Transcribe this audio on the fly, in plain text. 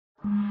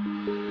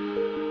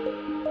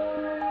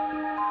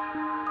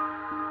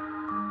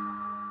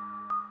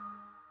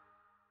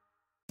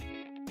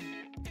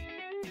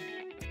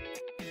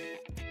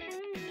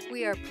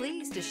are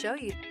pleased to show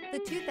you the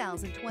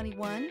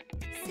 2021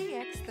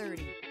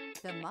 CX-30.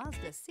 The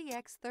Mazda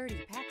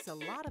CX-30 packs a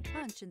lot of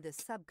punch in this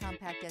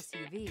subcompact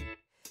SUV.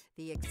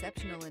 The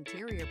exceptional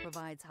interior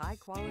provides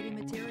high-quality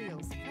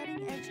materials,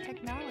 cutting-edge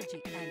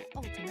technology, and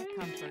ultimate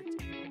comfort,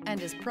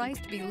 and is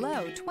priced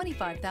below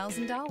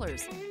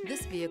 $25,000.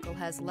 This vehicle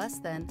has less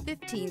than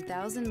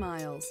 15,000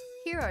 miles.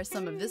 Here are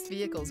some of this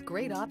vehicle's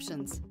great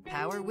options: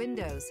 power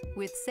windows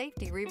with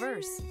safety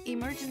reverse,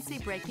 emergency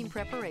braking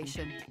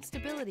preparation,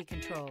 stability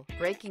control,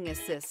 braking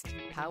assist,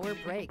 power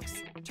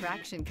brakes,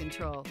 traction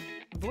control,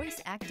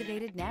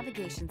 voice-activated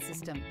navigation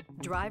system,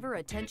 driver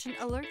attention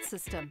alert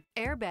system,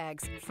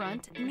 airbags,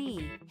 front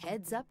knee,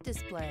 heads-up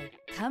display.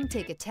 Come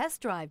take a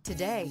test drive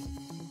today.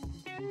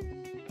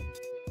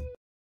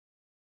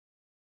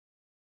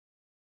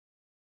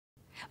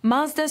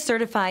 Mazda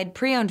certified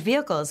pre-owned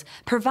vehicles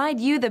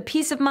provide you the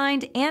peace of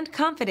mind and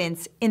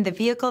confidence in the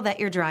vehicle that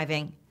you're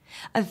driving.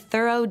 A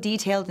thorough,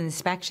 detailed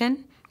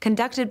inspection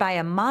conducted by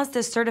a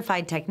Mazda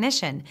certified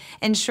technician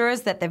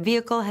ensures that the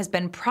vehicle has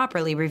been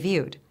properly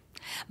reviewed.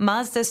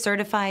 Mazda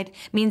certified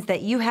means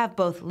that you have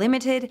both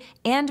limited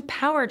and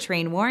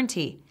powertrain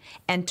warranty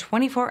and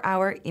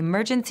 24-hour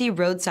emergency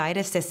roadside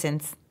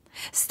assistance.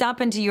 Stop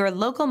into your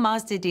local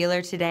Mazda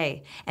dealer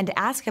today and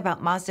ask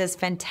about Mazda's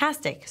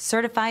fantastic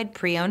certified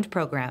pre-owned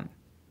program.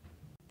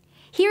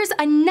 Here's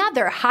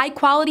another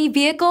high-quality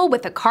vehicle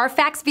with a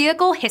CARFAX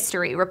vehicle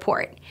history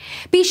report.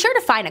 Be sure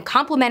to find a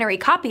complimentary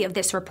copy of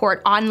this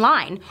report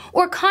online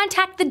or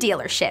contact the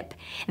dealership.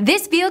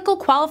 This vehicle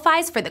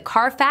qualifies for the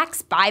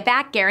CARFAX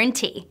buyback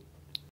guarantee.